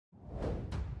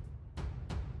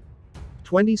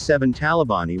27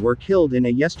 Talibani were killed in a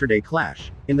yesterday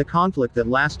clash, in the conflict that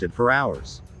lasted for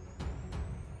hours.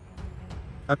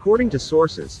 According to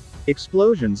sources,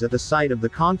 explosions at the site of the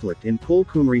conflict in Pul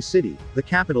Khumri city, the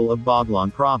capital of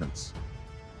Baghlan province.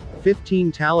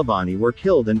 15 Talibani were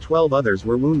killed and 12 others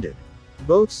were wounded.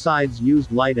 Both sides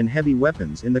used light and heavy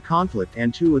weapons in the conflict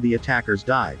and 2 of the attackers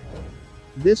died.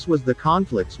 This was the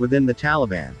conflicts within the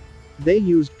Taliban. They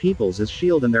used peoples as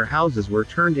shield and their houses were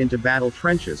turned into battle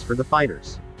trenches for the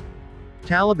fighters.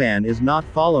 Taliban is not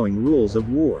following rules of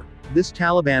war. This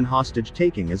Taliban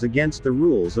hostage-taking is against the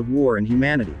rules of war and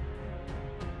humanity.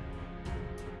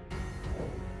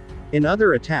 In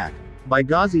other attack, by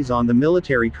Ghazis on the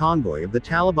military convoy of the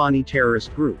Talibani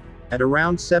terrorist group, at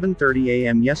around 7:30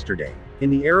 a.m. yesterday,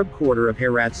 in the Arab quarter of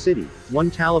Herat city,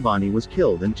 1 Talibani was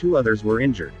killed and 2 others were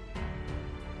injured.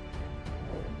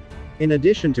 In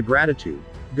addition to gratitude,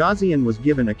 Ghazian was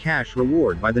given a cash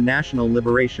reward by the National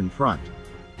Liberation Front.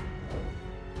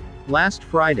 Last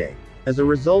Friday, as a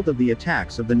result of the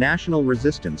attacks of the National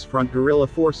Resistance Front guerrilla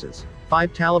forces,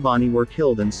 5 Talibani were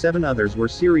killed and 7 others were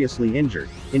seriously injured,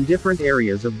 in different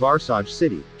areas of Barsaj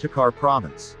city, Takhar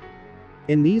province.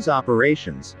 In these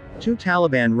operations, 2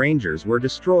 Taliban rangers were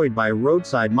destroyed by a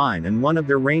roadside mine and 1 of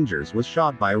their rangers was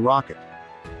shot by a rocket.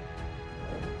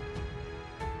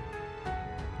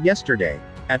 Yesterday,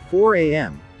 at 4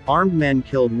 a.m., armed men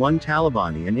killed 1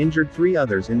 Talibani and injured 3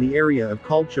 others in the area of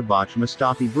Kulchabach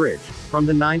Mustafi Bridge, from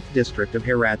the 9th district of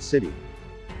Herat city.